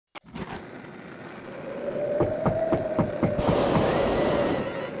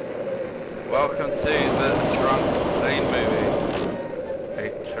Welcome to the Drunk Scene movie,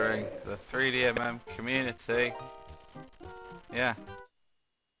 featuring the 3DMM community. Yeah.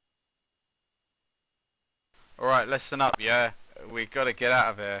 Alright, listen up, yeah. We gotta get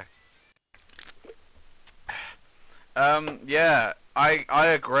out of here. Yeah, I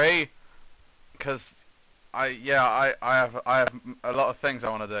agree, because I have a lot of things I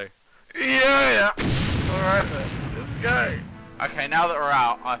want to do. Yeah. Alright then, let's go. Okay, now that we're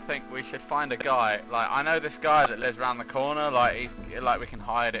out, I think we should find a guy. Like, I know this guy that lives around the corner. Like, we can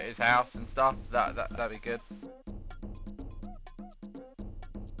hide at his house and stuff. That'd be good.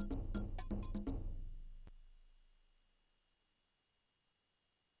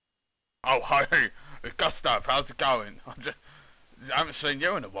 Oh, hey, it's Gustav. How's it going? I haven't seen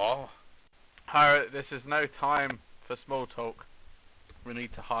you in a while. Oh, this is no time for small talk. We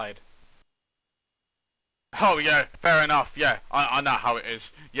need to hide. Oh yeah, fair enough. Yeah, I know how it is.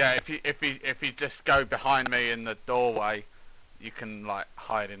 Yeah, if you just go behind me in the doorway, you can like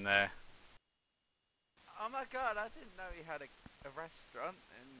hide in there. Oh my god, I didn't know you had a restaurant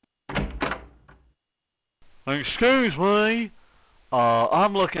in... Excuse me.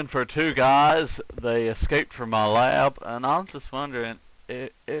 I'm looking for two guys. They escaped from my lab, and I'm just wondering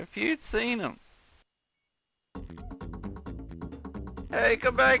if you'd seen them. Hey,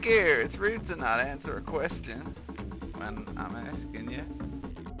 come back here. It's rude to not answer a question when I'm asking you.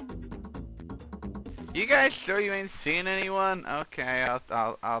 You guys sure you ain't seen anyone? Okay,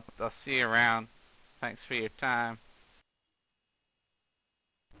 I'll see you around. Thanks for your time.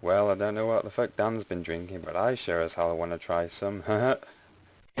 Well, I don't know what the fuck Dan's been drinking, but I sure as hell want to try some.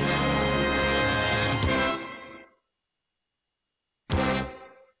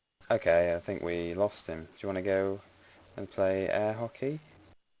 Okay, I think we lost him. Do you want to go and play air hockey?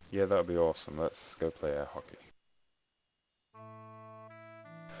 Yeah, that would be awesome. Let's go play air hockey.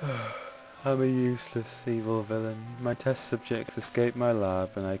 I'm a useless evil villain. My test subjects escaped my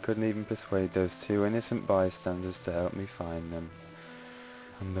lab and I couldn't even persuade those two innocent bystanders to help me find them.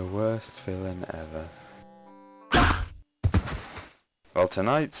 I'm the worst villain ever. Well,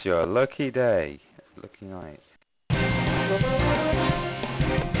 tonight's your lucky day. Lucky night.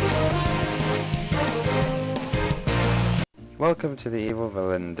 Welcome to the Evil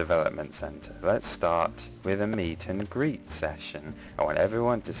Villain Development Center. Let's start with a meet and greet session. I want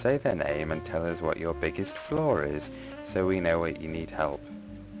everyone to say their name and tell us what your biggest flaw is, so we know what you need help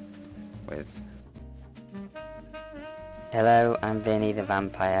with. Hello, I'm Vinny the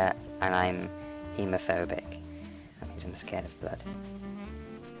Vampire, and I'm hemophobic. That means I'm scared of blood.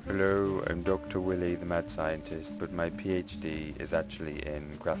 Hello, I'm Dr. Willy the Mad Scientist, but my PhD is actually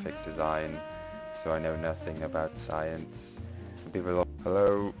in graphic design, so I know nothing about science.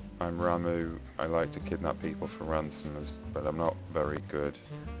 Hello, I'm Ramu. I like to kidnap people for ransoms, but I'm not very good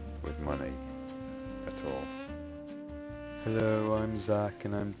with money at all. Hello, I'm Zach,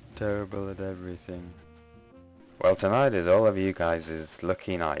 and I'm terrible at everything. Well, tonight is all of you guys'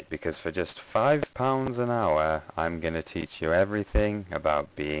 lucky night, because for just £5 an hour, I'm gonna teach you everything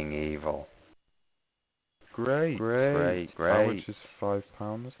about being evil. Great. How much is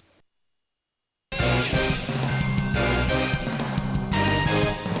 £5?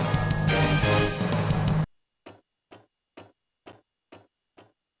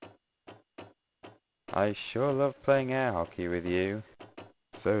 I sure love playing air hockey with you.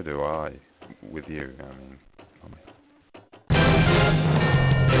 So do I. With you, I mean.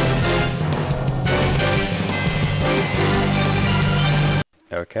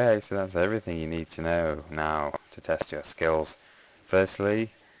 Okay, so that's everything you need to know now to test your skills.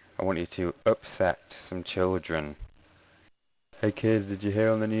 Firstly, I want you to upset some children. Hey kids, did you hear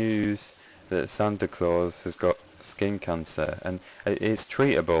on the news that Santa Claus has got skin cancer, and it's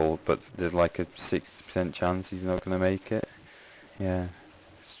treatable, but there's like a 60% chance he's not going to make it? Yeah,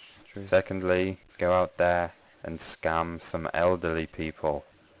 it's true. Secondly, go out there and scam some elderly people.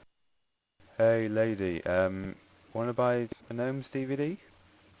 Hey lady, wanna buy a Gnomes DVD?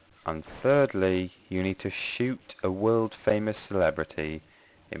 And thirdly, you need to shoot a world-famous celebrity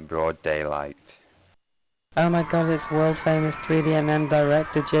in broad daylight. Oh my god, it's world-famous 3DMM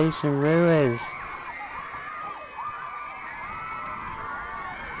director Jason Ruiz!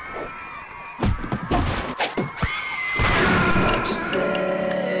 What you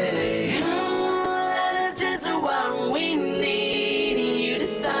say? Just what we need. You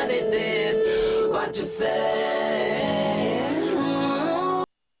decided this. What you say?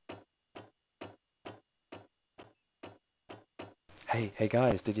 Hey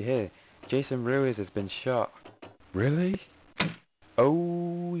guys, did you hear? Jason Ruiz has been shot. Really?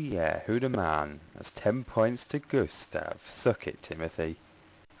 Oh yeah, who the man? That's 10 points to Gustav. Suck it, Timothy.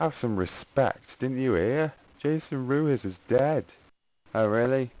 Have some respect, didn't you hear? Jason Ruiz is dead. Oh,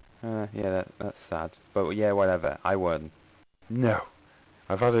 really? Yeah, that's sad. But yeah, whatever. I won. No,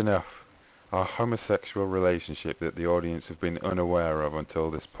 I've had enough. Our homosexual relationship that the audience have been unaware of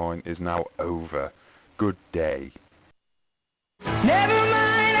until this point is now over. Good day. Never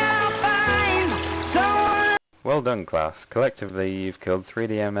mind, I'll find someone. Well done, class. Collectively, you've killed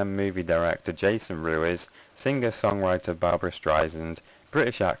 3DMM movie director Jason Ruiz, singer-songwriter Barbara Streisand,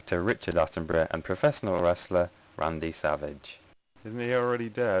 British actor Richard Attenborough, and professional wrestler Randy Savage. Isn't he already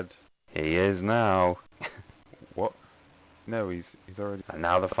dead? He is now. What? No, he's already... And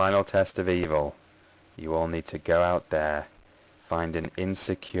now the final test of evil. You all need to go out there, find an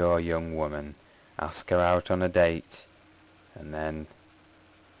insecure young woman, ask her out on a date, and then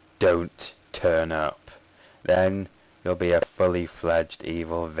don't turn up. Then you'll be a fully fledged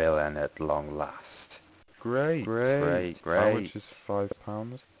evil villain at long last. Great. How much is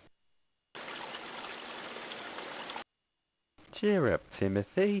 £5? Cheer up,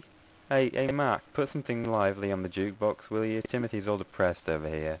 Timothy. Hey, Mark, put something lively on the jukebox, will you? Timothy's all depressed over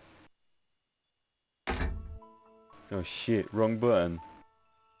here. Oh shit, wrong button.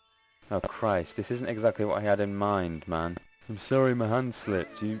 Oh Christ, this isn't exactly what I had in mind, man. I'm sorry my hand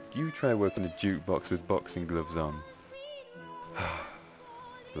slipped. You try working a jukebox with boxing gloves on.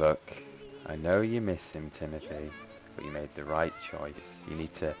 Look, I know you miss him, Timothy, but you made the right choice. You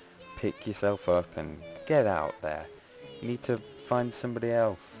need to pick yourself up and get out there. You need to find somebody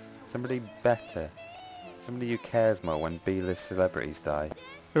else. Somebody better. Somebody who cares more when B-list celebrities die.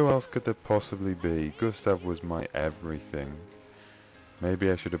 Who else could there possibly be? Gustav was my everything. Maybe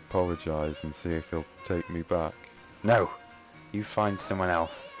I should apologise and see if he'll take me back. No! You find someone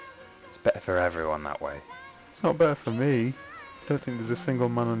else. It's better for everyone that way. It's not better for me. I don't think there's a single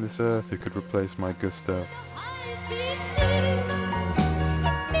man on this earth who could replace my Gustav.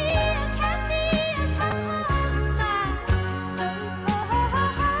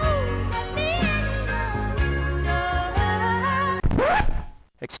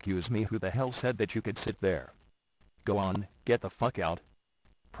 Excuse me, who the hell said that you could sit there? Go on, get the fuck out.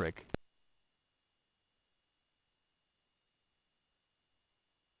 Prick.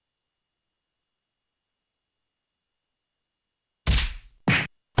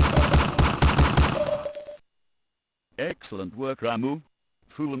 Excellent work, Ramu.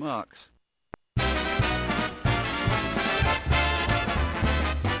 Full marks.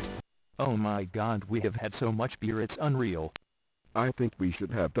 Oh my god, we have had so much beer it's unreal. I think we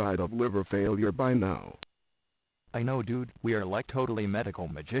should have died of liver failure by now. I know, dude, we are like totally medical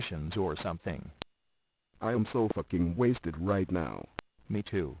magicians or something. I am so fucking wasted right now. Me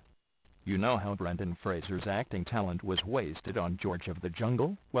too. You know how Brendan Fraser's acting talent was wasted on George of the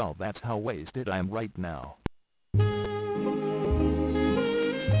Jungle? Well, that's how wasted I am right now.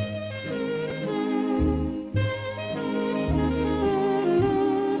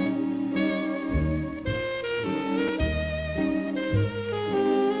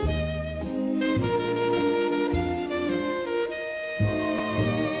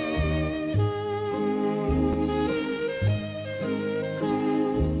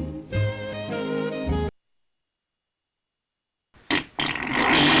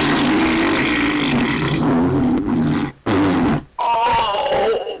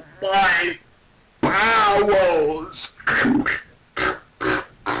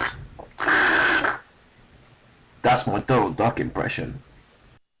 That's my Donald Duck impression.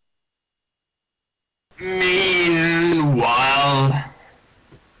 Meanwhile,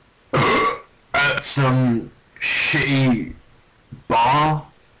 at some shitty bar.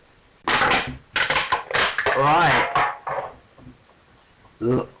 Right.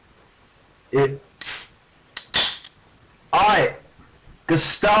 Look. Alright,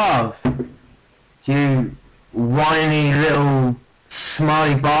 Gustav, you whiny little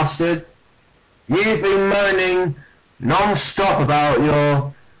smiley bastard. You've been moaning non-stop about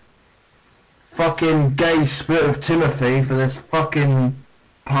your fucking gay split of Timothy for this fucking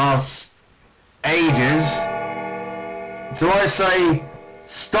past ages. So I say,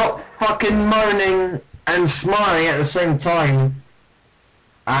 stop fucking moaning and smiling at the same time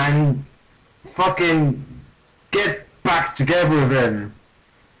and fucking get back together with him.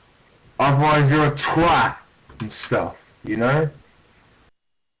 Otherwise you're a twat and stuff, you know?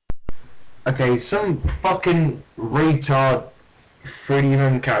 Okay, some fucking retard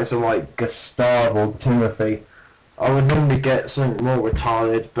 3D character like Gustav or Timothy, I would normally get something more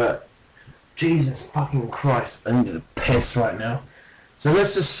retarded, but Jesus fucking Christ, I need a piss right now. So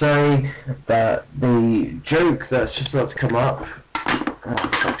let's just say that the joke that's just about to come up, oh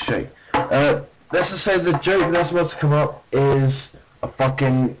fuck's sake, let's just say the joke that's about to come up is a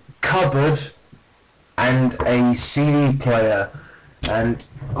fucking cupboard and a CD player, and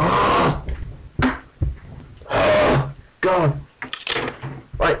God,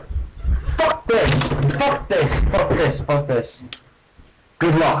 like, fuck this, fuck this, fuck this, fuck this.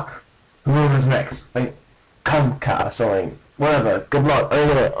 Good luck. Whoever's next, like, Compcat or something, whatever. Good luck.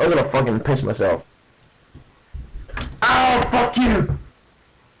 I'm gonna fucking piss myself. Ow, fuck you!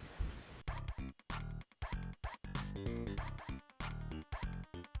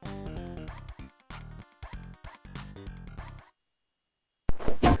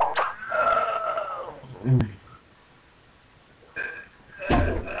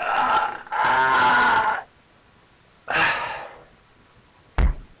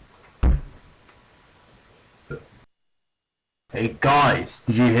 Hey guys,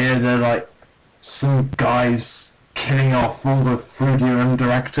 did you hear that, like, some guys killing off all the 3D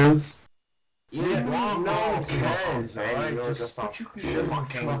directors? Yeah, no one cares, alright? Just shut the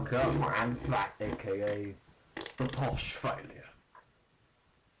fuck up, man. Flat, aka the posh failure.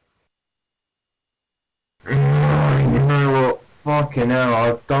 You know what? Fucking hell,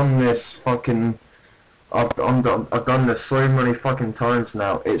 I've done this fucking... I've done this so many fucking times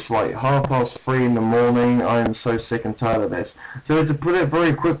now. It's like 3:30 in the morning. I am so sick and tired of this. So to put it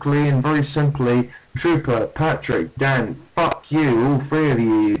very quickly and very simply, Trooper, Patrick, Dan, fuck you, all three of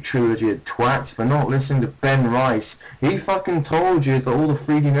you trilogy twats, for not listening to Ben Rice. He fucking told you that all the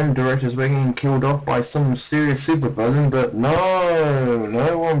 3D men directors were getting killed off by some mysterious supervillain, but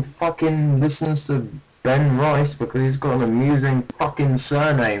no one fucking listens to Ben Rice because he's got an amusing fucking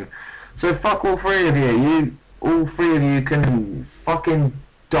surname. So fuck all three of you. All three of you can fucking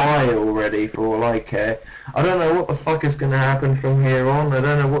die already for all I care. I don't know what the fuck is going to happen from here on. I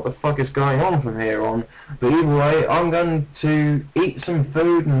don't know what the fuck is going on from here on. But either way, I'm going to eat some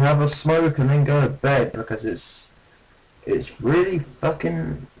food and have a smoke and then go to bed because it's really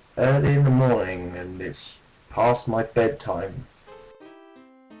fucking early in the morning and it's past my bedtime.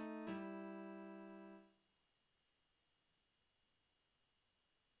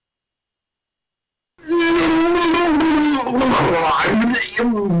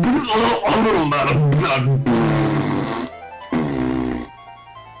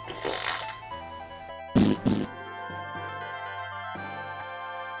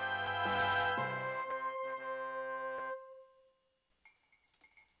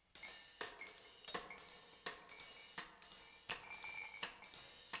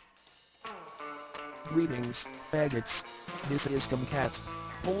 Greetings, faggots. This is Compcat.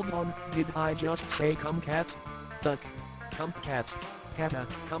 Hold on, did I just say Compcat? Compcat. Kata,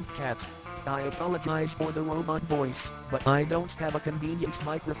 Compcat. I apologize for the robot voice, but I don't have a convenient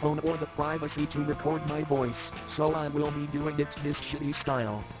microphone or the privacy to record my voice, so I will be doing it this shitty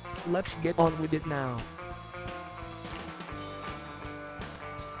style. Let's get on with it now.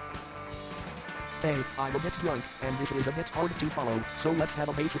 Hey, I'm a bit drunk, and this is a bit hard to follow, so let's have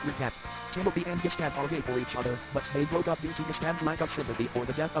a basic recap. Timothy and Gustav are gay for each other, but they broke up due to Gustav's lack of sympathy for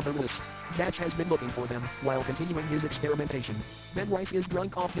the death of their Lewis. Zach has been looking for them, while continuing his experimentation. Ben Rice is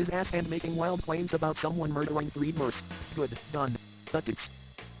drunk off his ass and making wild claims about someone murdering 3 Mercs. Good, done. That's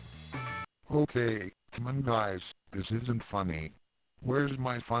Okay, come on guys, this isn't funny. Where's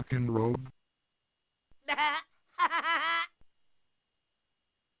my fucking robe?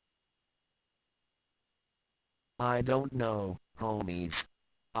 I don't know, homies.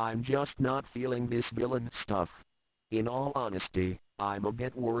 I'm just not feeling this villain stuff. In all honesty, I'm a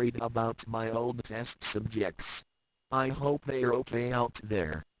bit worried about my old test subjects. I hope they're okay out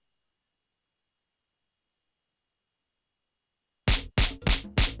there.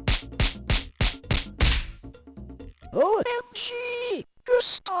 OMG!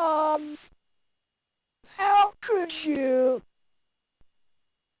 Gustav! How could you?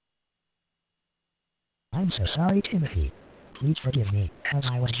 I'm so sorry, Timothy. Please forgive me,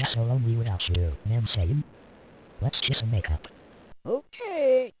 as I was just so lonely without you. Know what I'm saying? Let's kiss and make up.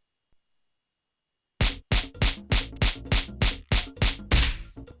 Okay.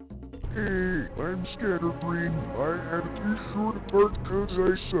 Hey, I'm Scatterbrain. I had to be short apart cause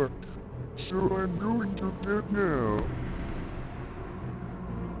I suck. So I'm going to bed now.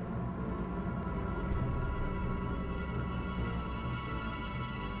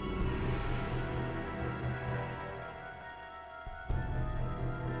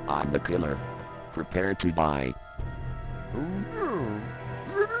 I'm the killer. Prepare to die. Oh no!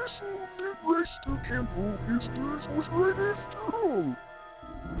 That asshole that raced to Temple Pistols was right after all!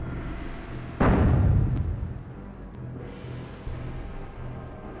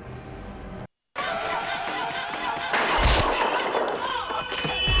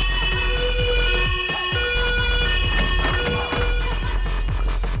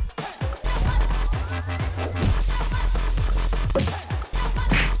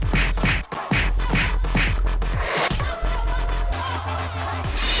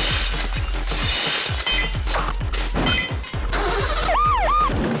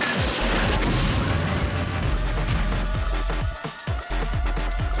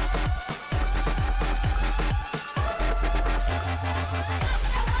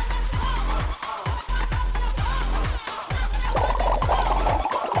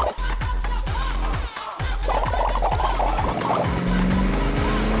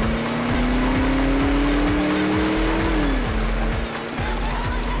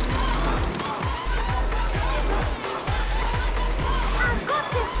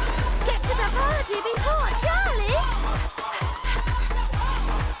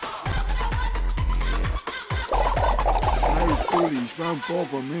 Don't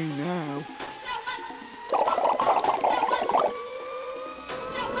bother me now.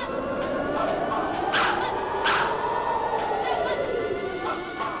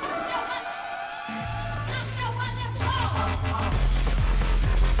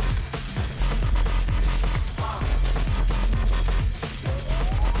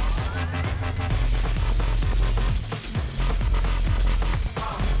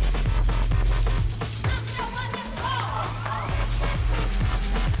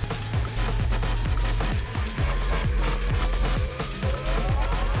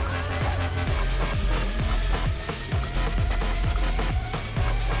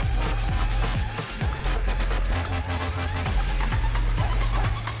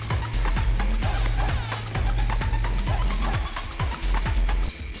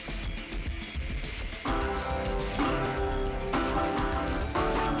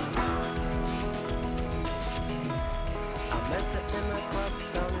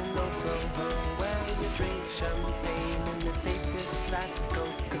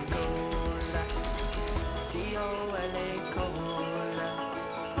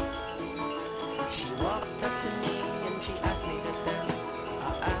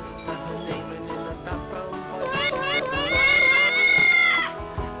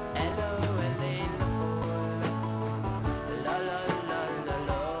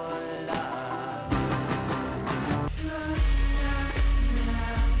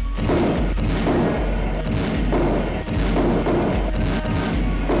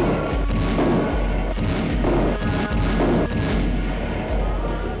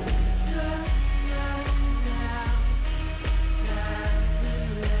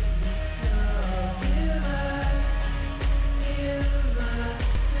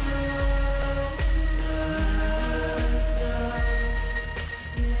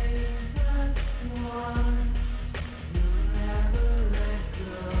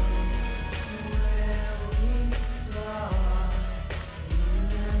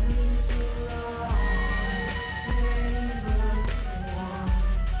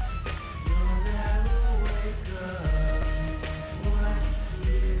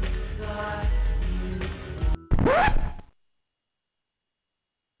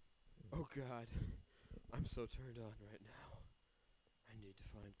 Oh God, I'm so turned on right now. I need to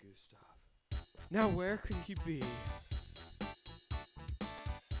find Gustav. Now where could he be?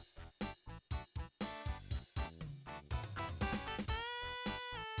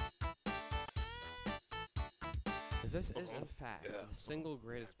 This is in fact the single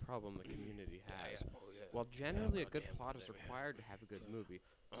greatest problem the community has. While generally a good plot is required to have a good movie,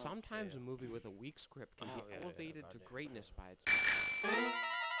 sometimes a movie with a weak script can be elevated to greatness by its...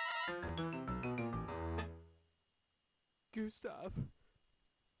 Gustav,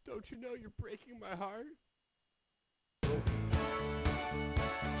 don't you know you're breaking my heart?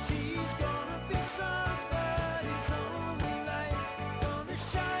 She's gonna be somebody's only light, gonna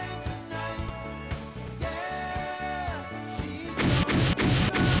shine tonight. Yeah, she's gonna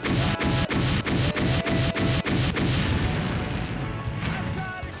be somebody's I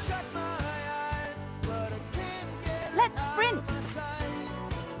try to shut my eyes, but I can't get Let's sprint!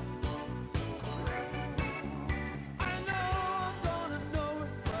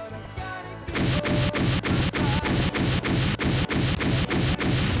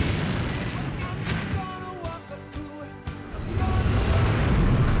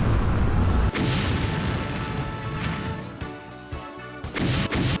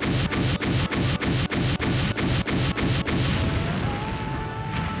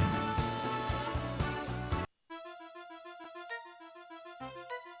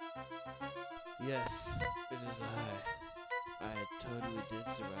 Yes, it is I totally did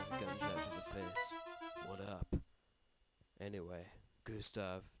survive a gunshot to the face. What up? Anyway,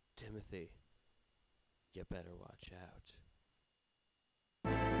 Gustav, Timothy, you better watch out.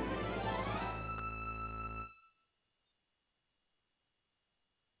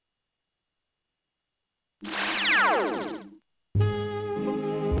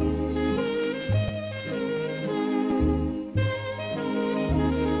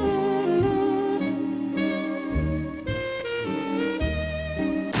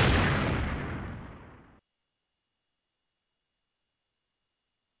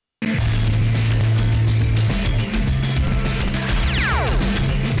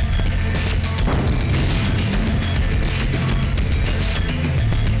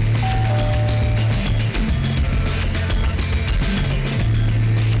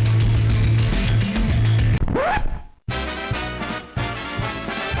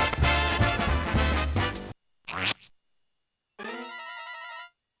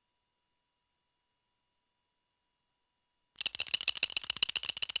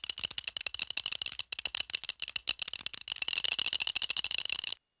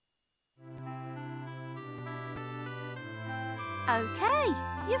 Okay,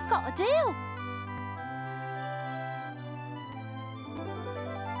 you've got a deal.